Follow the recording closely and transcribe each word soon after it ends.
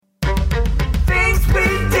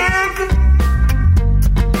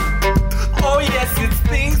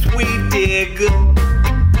dig.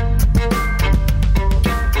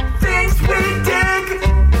 Things we dig.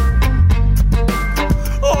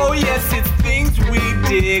 Oh yes, it's things we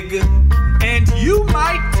dig. And you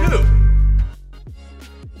might too.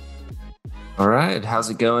 All right,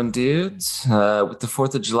 how's it going, dudes? With the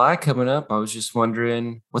 4th of July coming up, I was just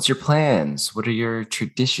wondering, what's your plans? What are your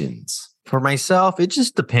traditions? For myself, it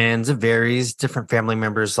just depends. It varies. Different family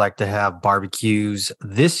members like to have barbecues.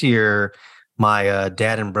 This year, my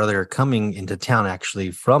dad and brother are coming into town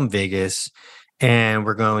actually from Vegas. And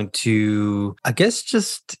we're going to, I guess,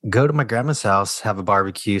 just go to my grandma's house, have a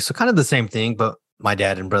barbecue. So kind of the same thing, but my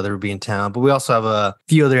dad and brother will be in town. But we also have a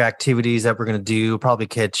few other activities that we're going to do. Probably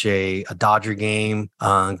catch a Dodger game,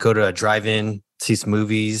 go to a drive-in, see some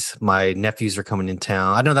movies. My nephews are coming in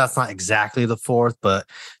town. I know that's not exactly the 4th, but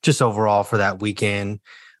just overall for that weekend,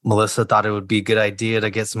 Melissa thought it would be a good idea to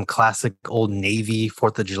get some classic Old Navy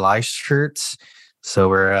 4th of July shirts. So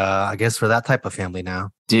we're, I guess, we're that type of family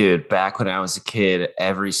now. Dude, back when I was a kid,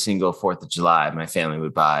 every single 4th of July, my family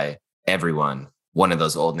would buy everyone one of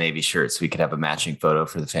those Old Navy shirts. We could have a matching photo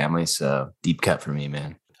for the family. So deep cut for me,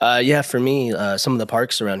 man. Yeah, for me, some of the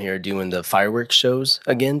parks around here are doing the fireworks shows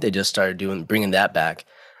again. They just started bringing that back.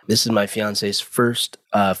 This is my fiance's first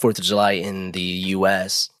 4th of July in the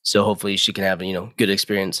U.S., so hopefully she can have good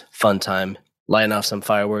experience, fun time, lighting off some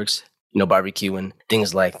fireworks, barbecuing,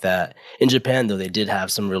 things like that. In Japan, though, they did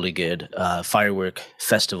have some really good firework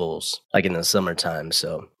festivals, like in the summertime.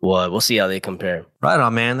 So we'll see how they compare. Right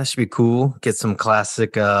on, man. That should be cool. Get some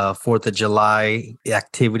classic 4th of July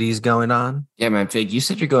activities going on. Yeah, man. Fig, you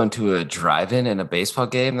said you're going to a drive-in and a baseball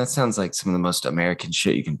game. That sounds like some of the most American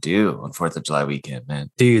shit you can do on 4th of July weekend,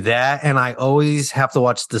 man. Dude, that, and I always have to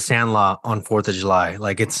watch The Sandlot on 4th of July.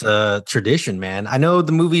 Like, it's a tradition, man. I know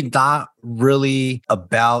the movie not really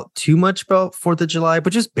about too much about 4th of July,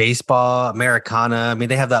 but just baseball, Americana. I mean,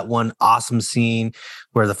 they have that one awesome scene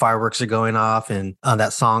where the fireworks are going off and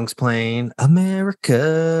that song's playing,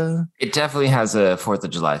 America. It definitely has a 4th of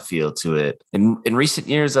July feel to it. In recent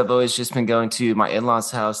years, I've always just been going to my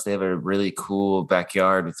in-laws' house. They have a really cool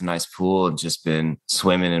backyard with a nice pool and just been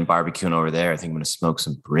swimming and barbecuing over there. I think I'm going to smoke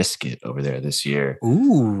some brisket over there this year.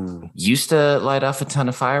 Ooh. Used to light off a ton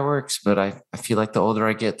of fireworks, but I feel like the older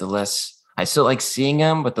I get, the less... I still like seeing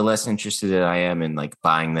them, but the less interested I am in like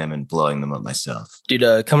buying them and blowing them up myself.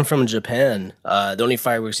 Dude, coming from Japan, the only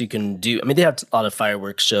fireworks you can do, I mean, they have a lot of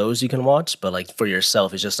fireworks shows you can watch, but like for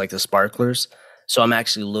yourself, it's just like the sparklers. So I'm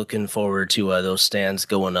actually looking forward to those stands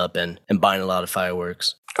going up and buying a lot of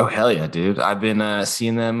fireworks. Oh, hell yeah, dude. I've been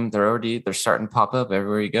seeing them. They're starting to pop up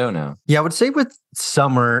everywhere you go now. Yeah, I would say with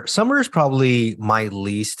summer is probably my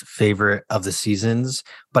least favorite of the seasons,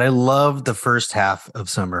 but I love the first half of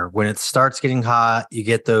summer. When it starts getting hot, you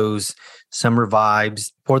get those summer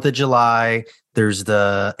vibes. 4th of July, there's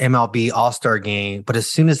the MLB All-Star game. But as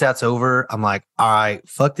soon as that's over, I'm like, all right,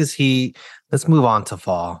 fuck this heat. Let's move on to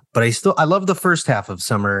fall. But I love the first half of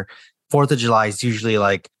summer. 4th of July is usually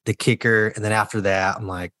like the kicker. And then after that, I'm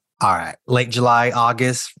like, all right, late July,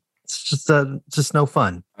 August, it's just no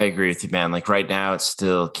fun. I agree with you, man. Like right now, it's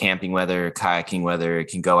still camping weather, kayaking weather. It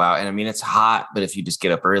can go out. And I mean, it's hot, but if you just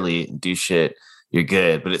get up early and do shit, you're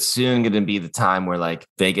good. But it's soon going to be the time where like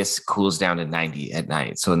Vegas cools down to 90 at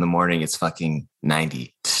night. So in the morning, it's fucking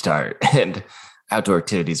 90 to start. And outdoor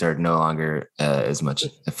activities are no longer as much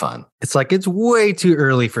fun. It's like it's way too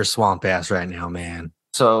early for Swamp Ass right now, man.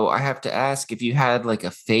 So I have to ask, if you had like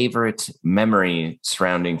a favorite memory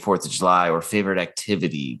surrounding 4th of July or favorite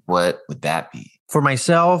activity, what would that be? For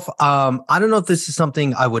myself, I don't know if this is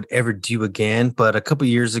something I would ever do again, but a couple of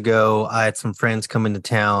years ago, I had some friends come into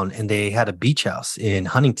town and they had a beach house in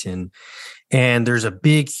Huntington. And there's a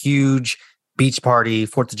big, huge beach party,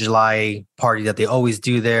 4th of July party that they always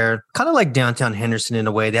do there. Kind of like downtown Henderson in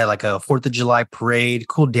a way. They had like a 4th of July parade,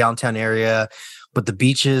 cool downtown area. But the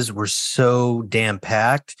beaches were so damn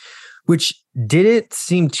packed, which didn't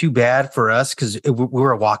seem too bad for us because we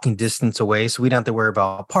were a walking distance away. So we didn't have to worry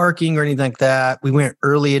about parking or anything like that. We went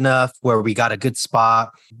early enough where we got a good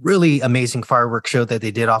spot. Really amazing fireworks show that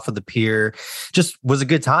they did off of the pier. Just was a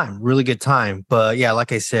good time, really good time. But yeah,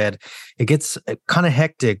 like I said, it gets kind of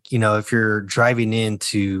hectic, if you're driving in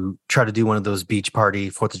to try to do one of those beach party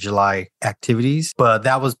 4th of July activities. But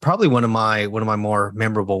that was probably one of my more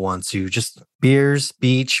memorable ones too. Just beers,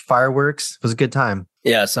 beach, fireworks. It was a good time.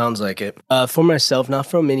 Yeah, sounds like it. For myself, not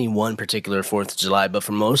from any one particular 4th of July, but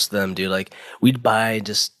for most of them, dude, like we'd buy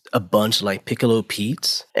just a bunch of like Piccolo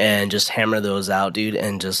Pete's and just hammer those out, dude,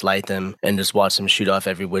 and just light them and just watch them shoot off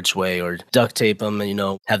every which way or duct tape them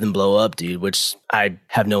and, have them blow up, dude, which I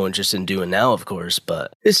have no interest in doing now, of course,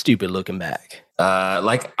 but it's stupid looking back.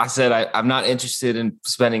 Like I said, I'm not interested in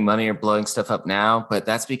spending money or blowing stuff up now, but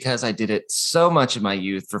that's because I did it so much in my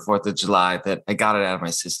youth for 4th of July that I got it out of my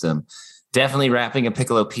system. Definitely wrapping a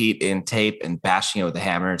Piccolo Pete in tape and bashing it with a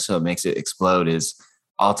hammer so it makes it explode is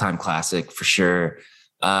all-time classic for sure.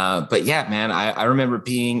 But yeah, man, I remember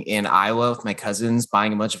being in Iowa with my cousins,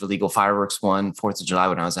 buying a bunch of illegal fireworks one 4th of July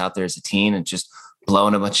when I was out there as a teen and just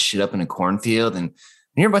blowing a bunch of shit up in a cornfield. And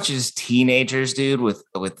you're a bunch of just teenagers, dude,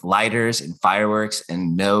 with lighters and fireworks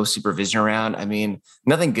and no supervision around. I mean,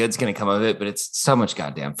 nothing good's going to come of it, but it's so much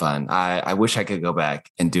goddamn fun. I wish I could go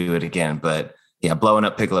back and do it again, but yeah, blowing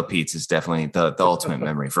up Piccolo Pete's is definitely the ultimate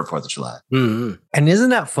memory for 4th of July. Mm-hmm. And isn't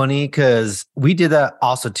that funny? Because we did that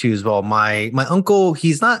also too as well. My uncle,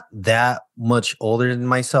 he's not that much older than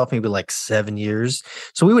myself, maybe like 7 years.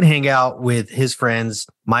 So we would hang out with his friends,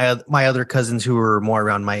 my other cousins who were more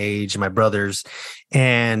around my age, and my brothers.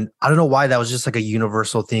 And I don't know why that was just like a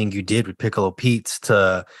universal thing you did with Piccolo Pete's.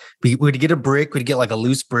 We'd get a brick, we'd get like a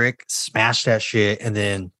loose brick, smash that shit, and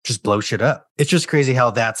then just blow shit up. It's just crazy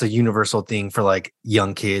how that's a universal thing for like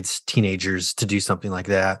young kids, teenagers to do something like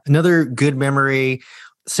that. Another good memory,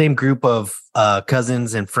 same group of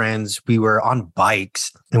cousins and friends. We were on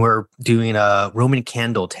bikes and we're doing a Roman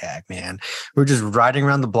candle tag, man. We're just riding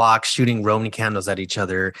around the block, shooting Roman candles at each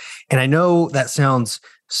other. And I know that sounds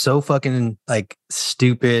so fucking like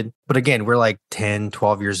stupid, but again, we're like 10,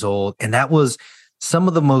 12 years old. And that was some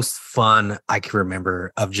of the most fun I can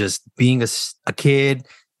remember of just being a kid,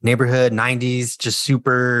 neighborhood, 90s, just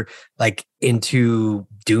super like into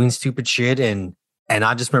doing stupid shit. And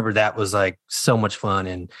I just remember that was like so much fun.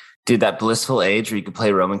 And dude, that blissful age where you could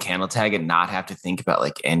play Roman candle tag and not have to think about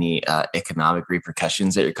like any economic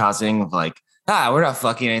repercussions that you're causing. Like, we're not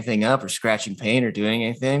fucking anything up or scratching paint or doing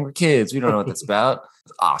anything. We're kids. We don't know what that's about.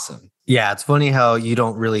 It's awesome. Yeah, it's funny how you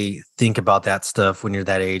don't really think about that stuff when you're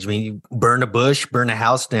that age. I mean, you burn a bush, burn a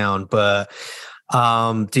house down, but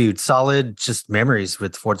dude, solid just memories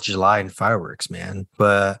with 4th of July and fireworks, man.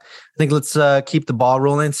 But I think let's keep the ball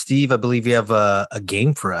rolling. Steve, I believe you have a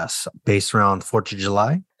game for us based around 4th of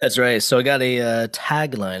July. That's right. So I got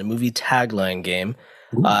a movie tagline game.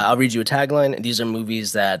 I'll read you a tagline. These are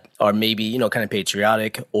movies that are maybe, kind of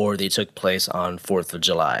patriotic or they took place on 4th of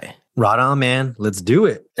July. Right on, man. Let's do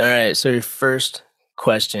it. All right. So your first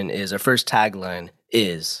tagline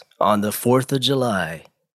is, on the 4th of July,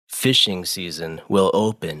 fishing season will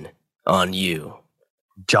open on you.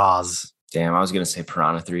 Jaws. Damn, I was going to say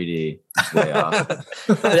Piranha 3D. Way off.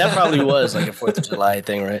 That probably was like a 4th of July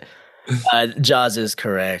thing, right? Jaws is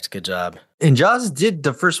correct. Good job. And Jaws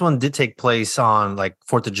the first one did take place on like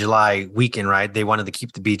 4th of July weekend, right? They wanted to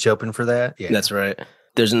keep the beach open for that. Yeah, that's right.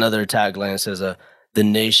 There's another tagline that says, the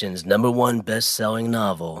nation's #1 best-selling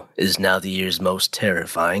novel is now the year's most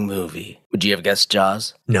terrifying movie. Would you have guessed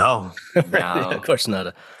Jaws? No. No. Of course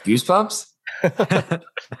not. Goosebumps?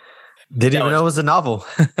 Didn't even know it was a novel.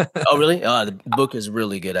 Oh, really? Oh, the book is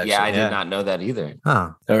really good, actually. Yeah, I did not know that either.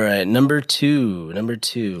 Huh. All right, number two.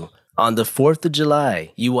 On the 4th of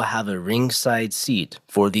July, you will have a ringside seat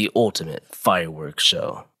for the ultimate fireworks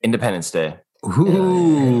show. Independence Day.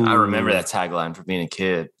 Ooh. I remember that tagline from being a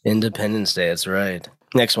kid. Independence Day, that's right.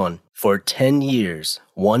 Next one. For 10 years,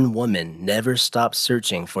 one woman never stopped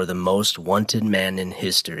searching for the most wanted man in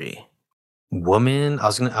history. Woman? I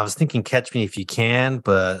was thinking Catch Me If You Can,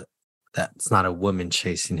 but that's not a woman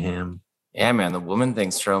chasing him. Yeah, man, the woman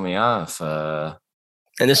things throw me off. And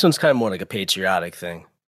this one's kind of more like a patriotic thing.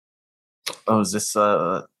 Oh, is this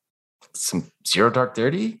some Zero Dark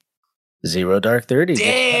 30? Zero Dark 30.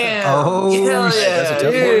 Damn! Oh, hell yeah, that's a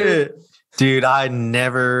tough one. Dude, I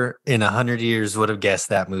never in 100 years would have guessed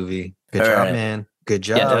that movie. Good job, right. Man. Good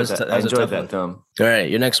job. Yeah, I enjoyed that film. All right,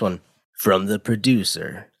 your next one. From the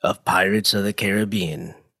producer of Pirates of the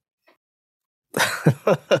Caribbean.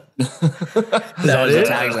 That was the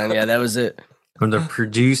tagline. Yeah, that was it. From the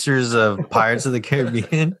producers of Pirates of the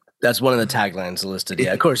Caribbean. That's one of the taglines listed.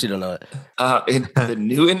 Yeah, of course you don't know it. In the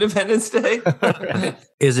new Independence Day?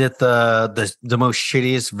 Is it the most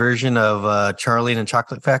shittiest version of Charlie and the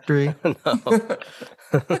Chocolate Factory? No. Fuck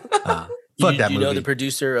that movie. You know the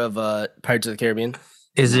producer of Pirates of the Caribbean?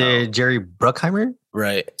 Is it Jerry Bruckheimer?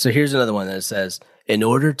 Right. So here's another one that says, in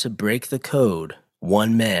order to break the code,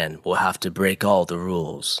 one man will have to break all the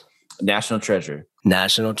rules. National Treasure.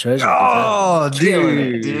 National Treasure. Oh,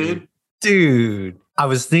 dude. Dude. I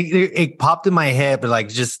was thinking, it popped in my head, but like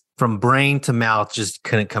just from brain to mouth, just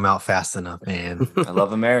couldn't come out fast enough, man. I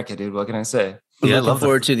love America, dude. What can I say? Yeah, Looking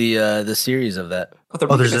forward to the series of that.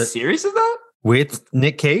 There's a series of that? With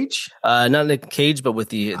Nick Cage? Not Nick Cage, but with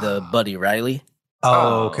the buddy Riley.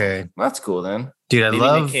 Oh, okay. That's cool then. Dude,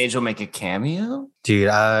 Maybe Nick Cage will make a cameo. Dude,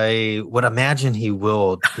 I would imagine he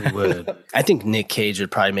will. He would. I think Nick Cage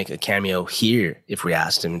would probably make a cameo here if we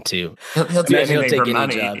asked him to. He'll do Imagine anything take for any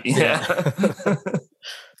money. job. Yeah.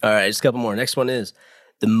 All right, just a couple more. Next one is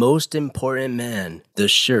the most important man, the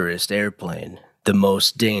surest airplane, the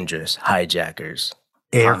most dangerous hijackers.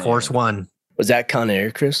 Air Con Force Air. One. Was that Con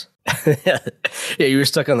Air, Chris? Yeah, you were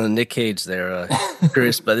stuck on the Nick Cage there,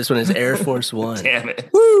 Chris, but this one is Air Force One. Damn it.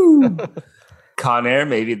 Woo! Con Air,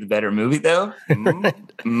 maybe the better movie though.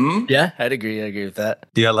 Yeah, I'd agree. I agree with that.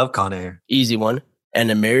 Dude, I love Con Air. Easy one. An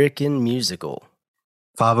American musical.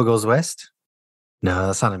 Fava Goes West? No,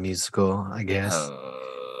 that's not a musical, I guess.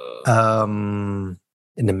 An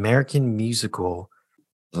American musical.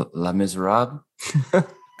 La Miserable.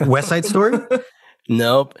 West Side Story?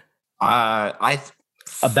 Nope.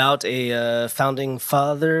 About a founding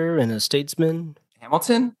father and a statesman.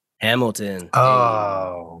 Hamilton.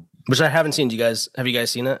 Oh. Which I haven't seen. Have you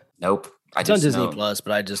guys seen it? Nope. It's on Disney Plus,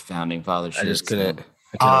 but I just founding father. I just couldn't.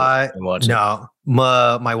 I watch it. No,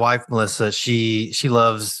 my wife Melissa, she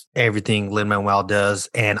loves everything Lin-Manuel does,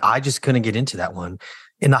 and I just couldn't get into that one.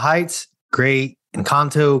 In the Heights, great.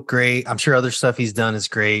 Encanto, great. I'm sure other stuff he's done is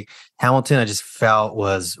great. Hamilton, I just felt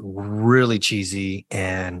was really cheesy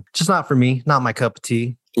and just not for me. Not my cup of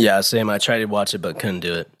tea. Yeah, same. I tried to watch it, but couldn't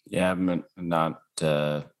do it. Yeah, I'm not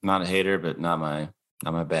a hater, but not my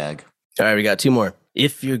bag. All right, we got two more.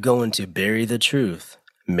 If you're going to bury the truth,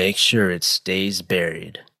 make sure it stays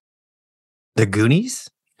buried. The Goonies?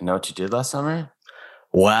 You know what you did last summer?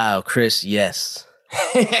 Wow, Chris, yes.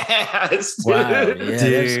 Yes, Wow, yeah, that's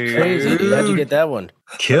crazy. Dude. How'd you get that one?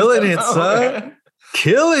 Killing it, son.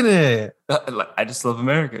 Killing it. I just love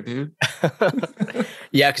America, dude.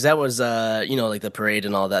 Yeah, because that was, like the parade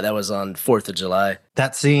and all that. That was on 4th of July.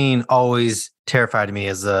 That scene always terrified me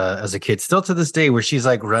as a kid. Still to this day, where she's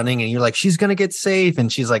like running and you're like, she's gonna get safe, and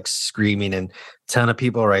she's like screaming, and a ton of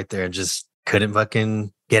people right there just couldn't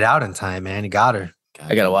fucking get out in time. Man, you got her.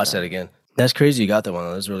 I gotta watch that again. That's crazy. You got that one.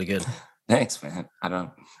 That was really good. Thanks, man. I don't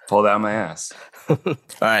pull out my ass. All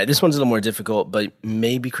right, this one's a little more difficult, but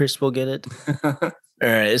maybe Chris will get it. All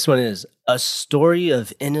right, this one is a story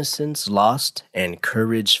of innocence lost and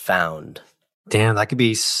courage found. Damn, that could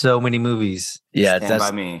be so many movies. Yeah, Stand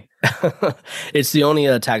by me. It's the only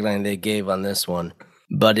tagline they gave on this one,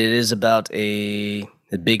 but it is about a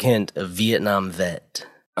big hint, a Vietnam vet.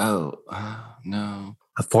 Oh, no.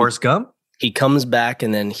 A Forrest Gump? He comes back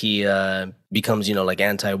and then he becomes, like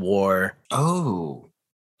anti-war. Oh,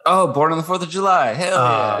 Born on the 4th of July. Hell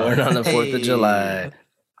yeah. Born on the 4th of July.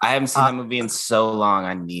 I haven't seen that movie in so long.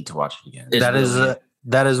 I need to watch it again.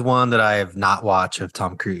 That is one that I have not watched of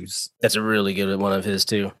Tom Cruise. That's a really good one of his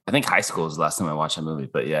too. I think high school was the last time I watched that movie,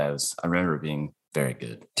 but yeah, I remember it being very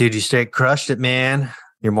good. Dude, you straight crushed it, man.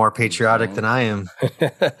 You're more patriotic than I am.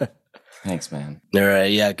 Thanks, man. All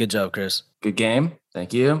right, yeah, good job, Chris. Good game.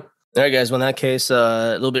 Thank you. All right, guys. Well, in that case,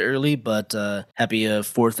 a little bit early, but happy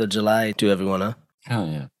 4th of July to everyone, huh? Hell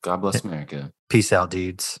yeah. God bless America. Peace out,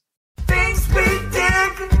 dudes. Things we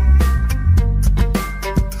dig.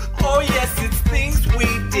 Oh, yes, it's things we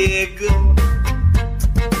dig.